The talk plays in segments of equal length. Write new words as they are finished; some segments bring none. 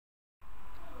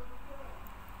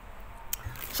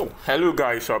So, hello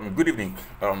guys, good evening.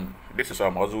 This is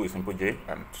Ozu with Simple J,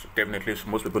 and definitely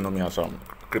most people know me as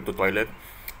Crypto Toilet.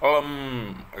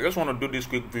 I just want to do this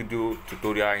quick video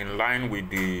tutorial in line with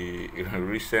the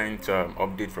recent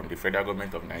update from the federal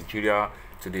government of Nigeria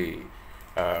to the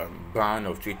ban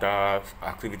of Twitter,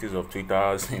 activities of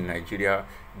Twitters in Nigeria.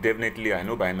 Definitely, I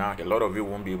know by now a lot of you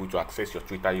won't be able to access your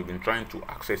Twitter. You've been trying to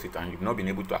access it and you've not been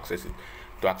able to access it.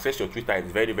 To access your Twitter,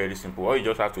 it's very, very simple. All you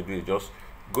just have to do is just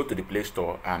go to the Play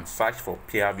Store and search for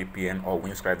Peer VPN or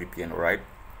Windscribe VPN. Alright,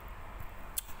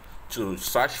 to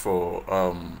search for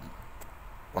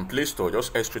on Play Store,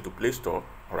 just head straight to Play Store.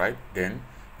 Alright, then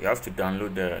you have to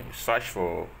download the search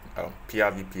for Peer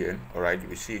VPN. Alright, you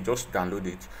will see, just download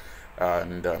it,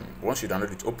 and once you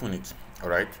download it, open it.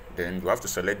 Alright, then you have to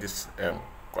select this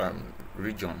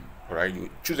region. Alright, you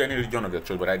choose any region of your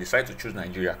choice, but I decided to choose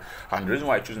Nigeria. And the reason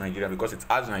why I choose Nigeria, because it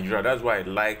adds Nigeria. That's why I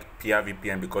like Peer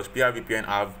VPN, because Peer VPN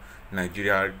have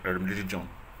Nigeria region.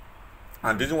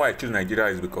 And the reason why I choose Nigeria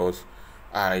is because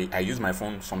I use my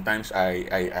phone. Sometimes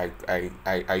I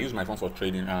use my phone for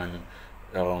trading, and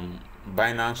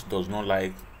Binance does not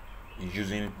like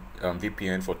using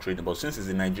VPN for trading. But since it's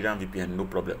a Nigerian VPN, no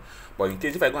problem. But in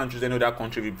case if I go and choose any other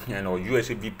country VPN or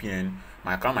USA VPN,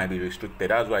 my account might be restricted.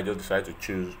 That's why I just decided to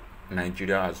choose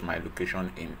Nigeria as my location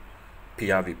in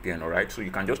Peer VPN. Alright, so you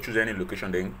can just choose any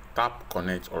location, then tap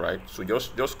connect. Alright, so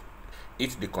just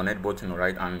hit the connect button.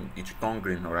 Alright, and it will turn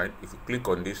green. Alright, if you click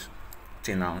on this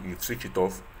thing now, you switch it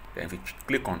off. Then if you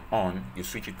click on, you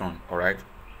switch it on. Alright,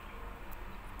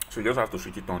 so you just have to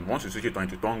switch it on. Once you switch it on,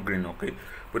 it will turn green. Okay,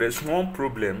 but there's one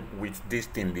problem with this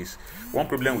thing. This one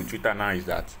problem with Twitter now is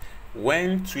that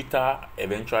when Twitter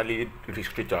eventually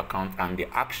restrict your account and they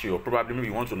ask you, or probably maybe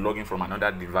you want to log in from another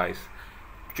device,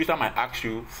 Twitter might ask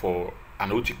you for an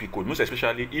OTP code. Most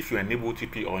especially if you enable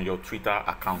OTP on your Twitter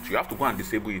account, you have to go and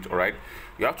disable it. Alright,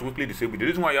 you have to quickly disable it. The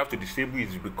reason why you have to disable it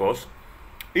is because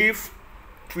if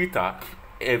Twitter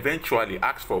eventually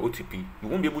asks for OTP, you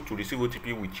won't be able to receive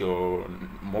OTP with your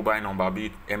mobile number, be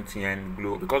it MTN,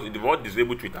 Glo, because it will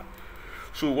disable Twitter.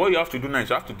 So what you have to do now is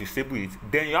you have to disable it.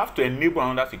 Then you have to enable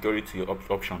another security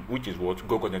option, which is what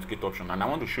Google Authenticator option. And I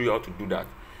want to show you how to do that.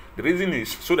 The reason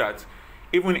is so that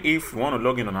even if you want to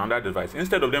log in on another device,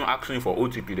 instead of them asking for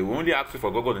OTP, they will only ask you for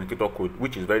Google Authenticator code,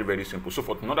 which is very, very simple. So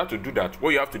in order to do that, what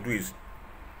you have to do is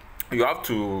you have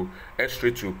to head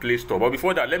straight to Play Store. But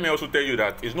before that, let me also tell you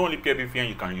that it's not only Peer VPN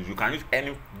you can use. You can use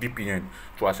any VPN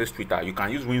to access Twitter. You can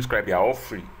use Windscribe. They are all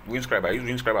free. Windscribe, I use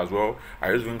Windscribe as well.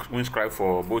 I use Windscribe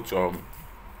for both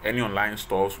any online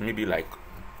stores, maybe like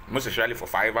most especially for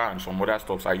Fiverr and some other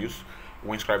stuff. I use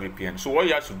Windscribe VPN. So what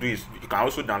you have to do is you can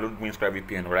also download Windscribe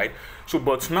VPN. Right, so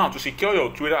but now to secure your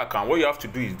Twitter account, what you have to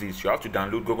do is this: you have to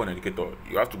download Google Authenticator.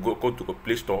 You have to go to the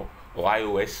Play Store or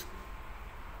iOS,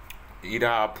 either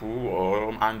Apple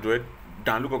or Android.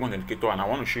 Download Google Authenticator, and I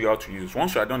want to show you how to use.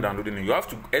 Once you are done downloading it, you have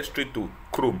to head straight to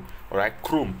Chrome. Alright,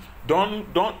 Chrome. Don't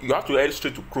you have to head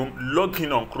straight to Chrome, log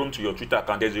in on Chrome to your Twitter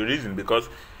account. There's a reason, because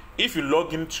if you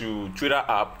log into Twitter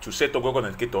app to set up Google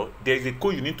Authenticator, there is a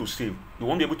code you need to save. You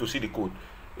won't be able to see the code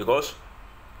because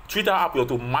Twitter app will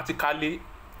automatically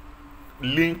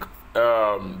link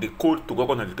the code to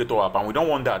Google Authenticator app, and we don't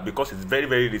want that because it's very,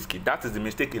 very risky. That is the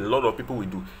mistake a lot of people will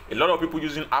do. A lot of people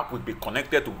using app will be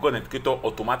connected to Google Authenticator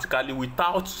automatically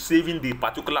without saving the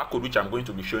particular code which I'm going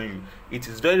to be showing you. It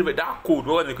is that code,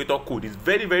 Google Authenticator code, is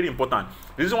very, very important.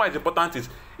 The reason why it's important is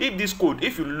if this code,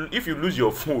 if you lose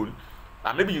your phone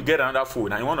and maybe you get another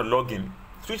phone and you want to log in,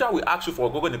 Twitter will ask you for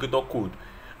a Google Authenticator code,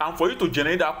 and for you to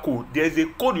generate that code, there is a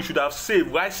code you should have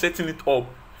saved while setting it up.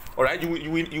 Alright,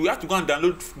 you have to go and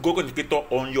download Google Authenticator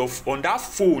on that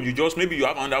phone. Maybe you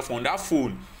have another phone, that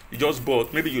phone you just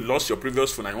bought. Maybe you lost your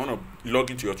previous phone and you want to log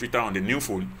into your Twitter on the new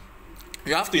phone.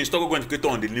 You have to install Google Authenticator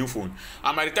on the new phone,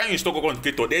 and by the time you install Google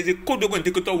Authenticator, there is a code Google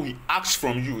Authenticator will ask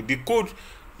from you, the code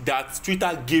that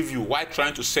Twitter gave you while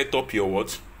trying to set up your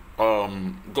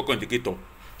Google Authenticator.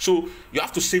 So you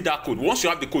have to save that code. Once you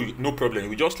have the code, no problem.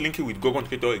 You just link it with Google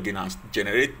Authenticator again and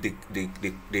generate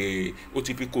the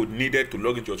OTP code needed to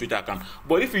log into your Twitter account.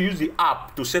 But if you use the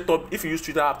app to set up, if you use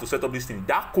Twitter app to set up this thing,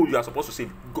 that code you are supposed to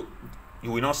save,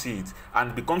 you will not see it,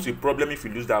 and it becomes a problem if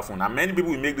you lose that phone. And many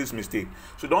people will make this mistake.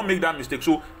 So don't make that mistake.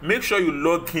 So make sure you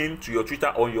log in to your Twitter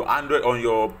on your Android, on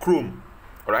your Chrome.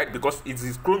 Alright, because it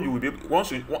is Chrome. You will be able,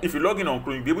 if you log in on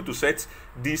Chrome, you'll be able to set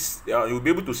this. You'll be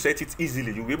able to set it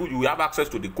easily. You will have access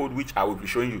to the code which I will be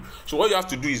showing you. So what you have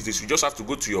to do is this: you just have to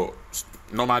go to your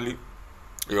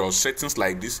settings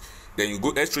like this. Then you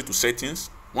go straight to settings.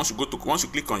 Once you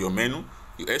click on your menu,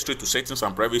 you head straight to settings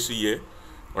and privacy here.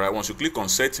 Alright, once you click on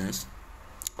settings,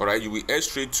 alright, you will head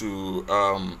straight to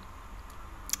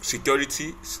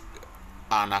security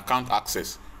an account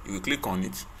access. You will click on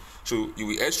it. So you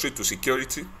will head straight to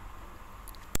security.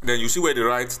 Then you see where they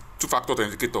write two-factor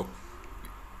authenticator.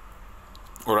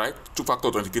 Alright, two-factor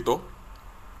authenticator.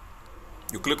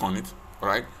 You click on it.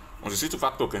 Alright. Once you see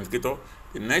two-factor authenticator,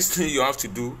 the next thing you have to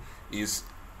do is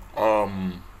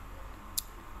you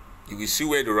will see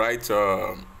where they write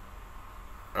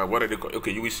what are they called?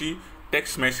 Okay, you will see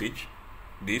text message,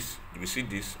 this, you will see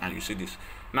this, and you see this.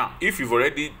 Now, if you've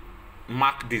already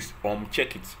marked this,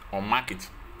 check it, unmark it.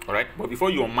 Alright, but before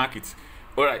you unmark it,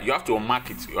 alright, you have to unmark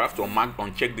it. You have to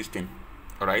uncheck this thing.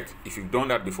 Alright, if you've done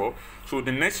that before. So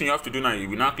the next thing you have to do now, you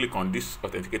will now click on this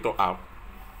authenticator app.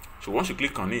 So once you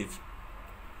click on it,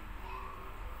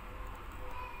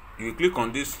 you will click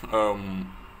on this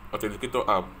authenticator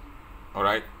app.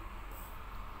 Alright,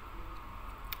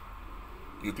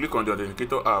 you click on the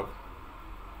authenticator app.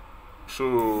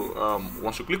 So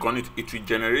once you click on it, it will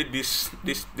generate this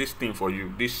thing for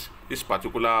you, this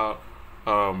particular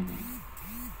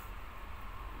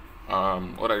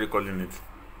what are they calling it?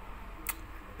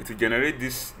 It will generate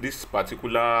this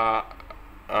particular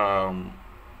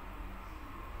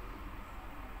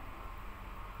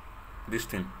this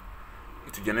thing.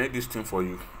 It will generate this thing for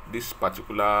you, this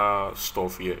particular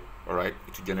stuff here. All right,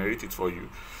 it will generate it for you.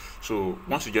 So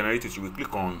once you generate it, you will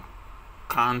click on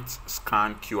can't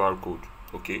scan QR code.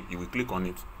 Okay, you will click on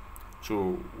it.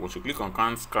 So once you click on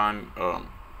can't scan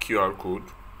QR code,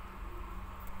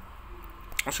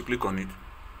 once you click on it,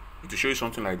 it will show you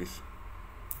something like this.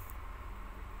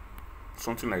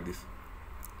 Something like this.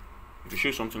 It will show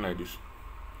you something like this.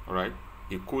 All right,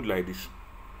 a code like this.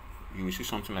 You will see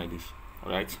something like this.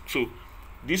 All right. So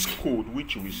this code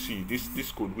which you will see,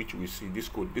 this code which you will see,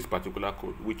 this particular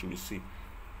code which you will see,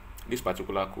 this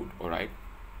particular code. All right.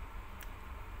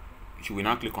 You will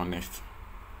now click on next.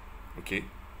 Okay.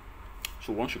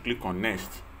 So once you click on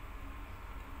next,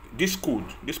 this code,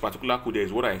 this particular code there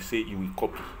is what I say you will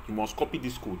copy. You must copy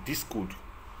this code. This code,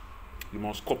 you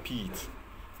must copy it.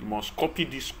 You must copy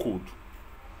this code,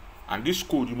 and this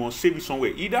code you must save it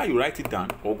somewhere. Either you write it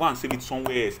down or go and save it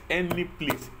somewhere else, any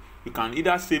place. You can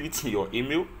either save it in your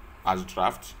email as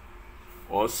draft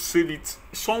or save it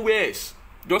somewhere else.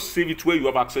 Just save it where you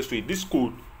have access to it. This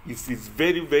code is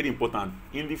very, very important.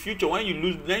 In the future, when you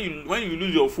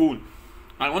lose your phone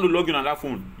and want to log in on that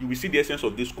phone, you will see the essence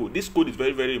of this code. This code is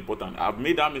very, very important. I've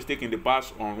made that mistake in the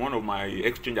past on one of my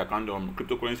exchange account,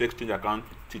 cryptocurrency exchange account.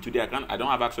 Till today, I don't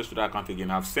have access to that account again.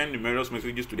 I've sent numerous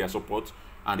messages to their support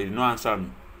and they did not answer me.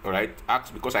 All right,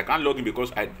 ask because I can't log in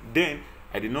because I did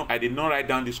not write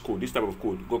down this code, this type of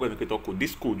code, Google Authenticator code.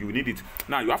 This code, you need it.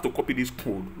 Now you have to copy this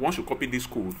code. Once you copy this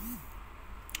code,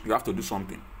 you have to do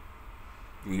something.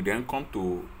 You will then come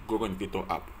to Google Authenticator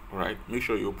app. All right, make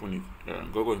sure you open it.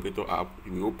 Google Authenticator app,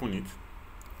 you will open it.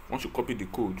 Once you copy the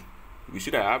code, you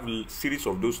see that I have a series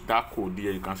of that code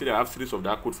there. You can see that I have series of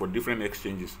that code for different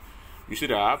exchanges. You see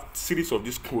that I have series of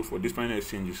this code for different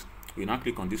exchanges. You now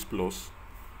click on this plus.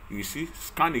 You see,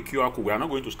 scan the QR code. We are not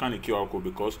going to scan the QR code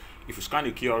because if you scan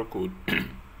the QR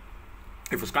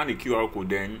code,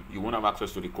 then you won't have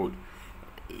access to the code.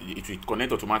 It will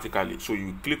connect automatically. So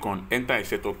you click on enter a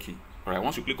setup key. All right.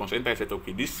 Once you click on enter a setup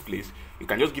key, this place you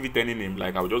can just give it any name.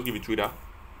 Like I will just give it Twitter.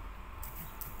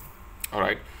 All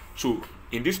right. So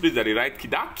in this place that they write key,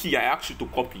 that key I asked you to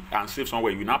copy and save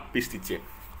somewhere. You now paste it here.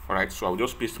 All right. So I will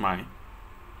just paste mine.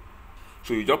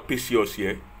 So you just paste yours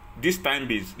here. This time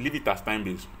base, leave it as time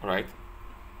base. All right.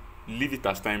 Leave it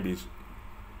as time base.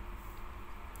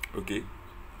 Okay.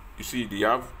 You see, they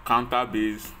have counter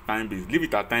base, time base. Leave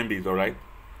it at time base. All right.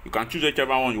 You can choose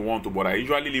whichever one you want to, but I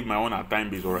usually leave my own at time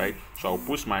base. All right. So I'll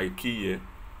post my key here.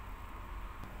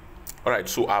 All right.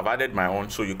 So I've added my own,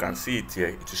 so you can see it here.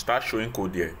 It will start showing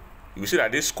code here. You will see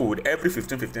that this code every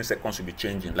 15 seconds will be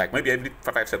changing. Like maybe every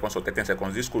 5 seconds or 13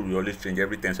 seconds, this code will always change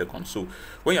every 10 seconds. So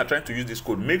when you are trying to use this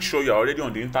code, make sure you are already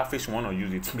on the interface you want to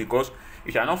use it, because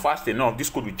if you are not fast enough, this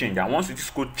code will change. And once this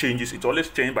code changes, it always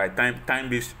changes by time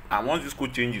base. And once this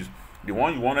code changes, the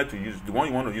one you want to use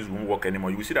won't work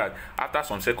anymore. You will see that after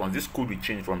some seconds, this code will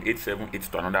change from 878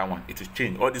 to another one. It will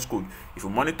change all this code. If you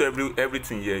monitor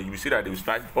everything here, you will see that they will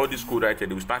start all this code right here.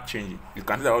 They will start changing. You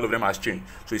can see that all of them has changed.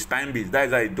 So it's time based. That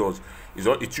is how it does.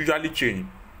 It's usually changing.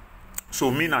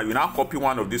 So me now, you now copy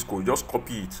one of this code. Just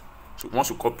copy it. So once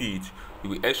you copy it,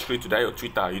 you will head straight to that your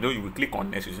Twitter. You will click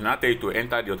on next. It will now tell you to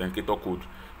enter the authenticator code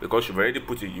because you've already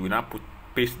put it. You will now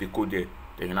paste the code there.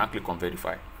 Then you now click on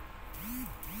verify.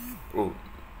 Oh,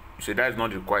 you say that is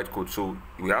not the required code, so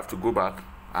we have to go back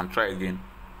and try again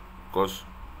because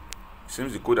it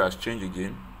seems the code has changed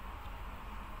again.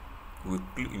 We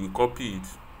copy it,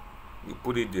 we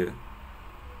put it there.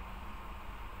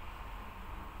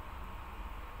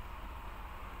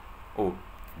 Oh,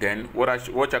 then what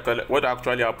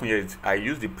actually happened here is I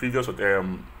used the previous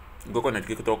Google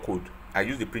Authenticator code. I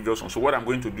use the previous one. So what I'm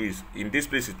going to do is, in this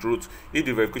place it wrote, if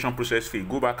the verification process failed,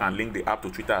 go back and link the app to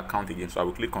Twitter account again. So I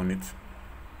will click on it.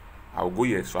 I will go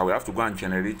here. So I will have to go and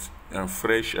generate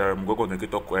fresh Google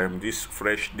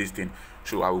Authenticator, this thing.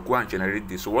 So I will go and generate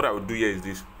this. So what I will do here is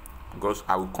this, because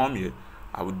I will come here,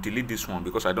 I will delete this one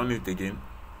because I don't need it again.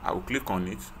 I will click on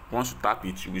it. Once you tap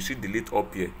it, you will see delete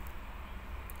up here.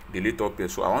 Delete up here.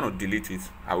 So I want to delete it.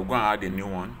 I will go and add a new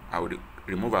one. I will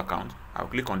remove account. I will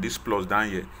click on this plus down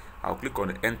here. I will click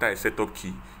on enter a setup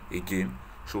key again.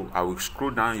 So I will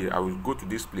scroll down here. I will go to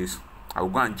this place. I will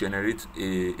go and generate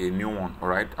a new one. All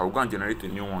right, I will go and generate a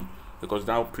new one because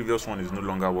that previous one is no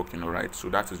longer working. All right, so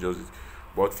that is just it.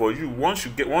 But for you, once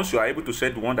you are able to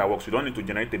set the one that works, you don't need to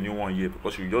generate a new one here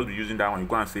because you just be using that one. You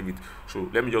go and save it. So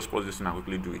let me just pause this and I'll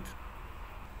quickly do it.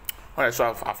 All right, so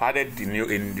I've added the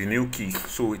new key.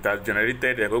 So it has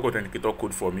generated a Google Authenticator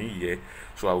code for me here.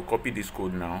 So I will copy this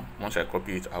code now. Once I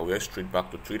copy it, I will head straight back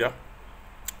to Twitter.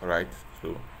 All right,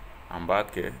 so I'm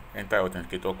back here. Enter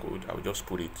Authenticator code. I will just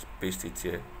put it, paste it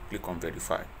here. Click on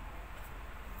verify.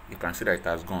 You can see that it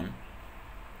has gone.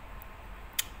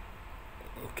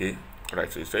 Okay. All right,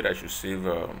 so it said I should save.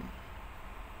 Okay,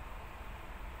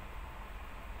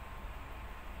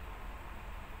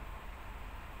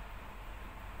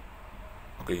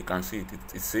 you can see it.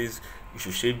 It says you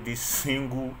should save this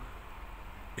single.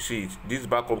 You see it. This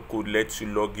backup code lets you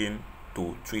log in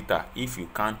to Twitter if you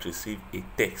can't receive a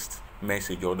text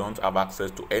message or don't have access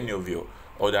to any of your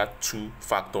other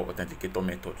two-factor authenticator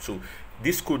methods. So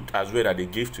this code as well that they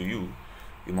gave to you,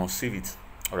 you must save it.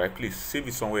 All right, please save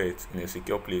it somewhere in a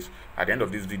secure place. At the end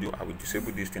of this video, I will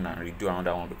disable this thing and redo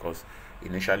another one because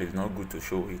initially it's not good to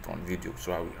show it on video.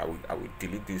 So I will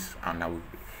delete this and I will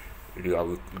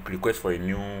request for a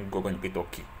new Google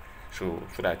Authenticator key. So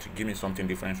that you give me something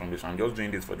different from this. I'm just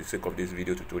doing this for the sake of this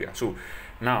video tutorial. So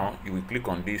now you will click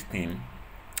on this thing,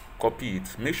 copy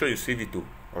it, make sure you save it too.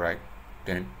 All right,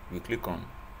 then you click on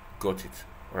got it.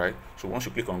 All right, so once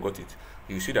you click on got it,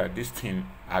 you see that this thing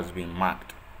has been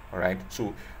marked. All right,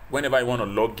 so whenever you want to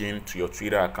log in to your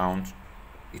Twitter account,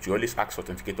 it will always ask for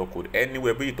authenticator code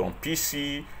anywhere, be it on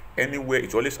PC, anywhere.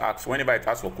 It always asks. Whenever it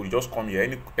asks for code, you just come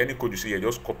here, any code you see here,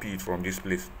 just copy it from this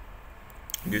place,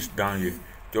 this down here,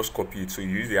 just copy it. So you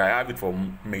use it. I have it for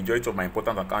majority of my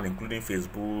important account, including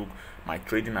Facebook, my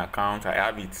trading account. I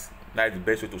have it. That is the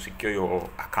best way to secure your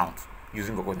account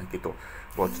using Google Authenticator.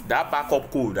 But that backup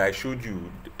code I showed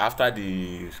you after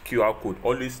the QR code,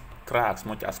 always try as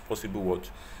much as possible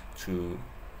to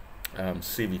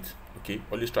save it. Okay,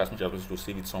 always try as much as possible to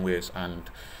save it somewhere else, and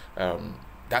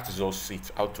that is just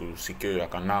it. How to secure your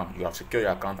account. Now you have secured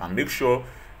your account, and make sure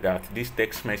that this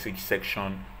text message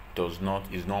section is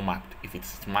not marked. If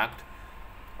it's marked,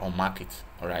 unmark it.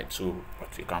 All right, so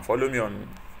but you can follow me on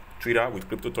Twitter with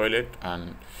Crypto Toilet,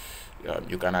 and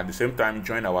you can at the same time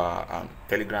join our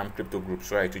Telegram crypto group,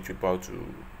 so I teach people how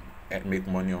to make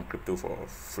money on crypto for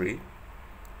free.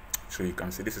 So you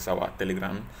can see this is our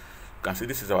Telegram. You can see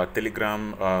this is our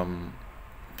Telegram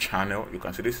channel. You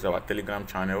can see this is our Telegram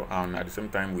channel, and at the same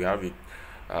time we have a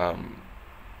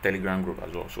Telegram group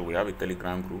as well. So we have a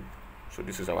Telegram group. So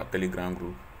this is our Telegram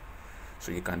group.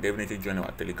 So you can definitely join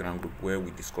our Telegram group where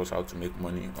we discuss how to make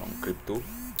money on crypto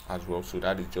as well. So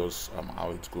that is just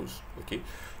how it goes. Okay.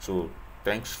 So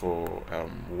thanks for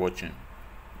watching.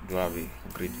 Do have a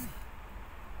great day.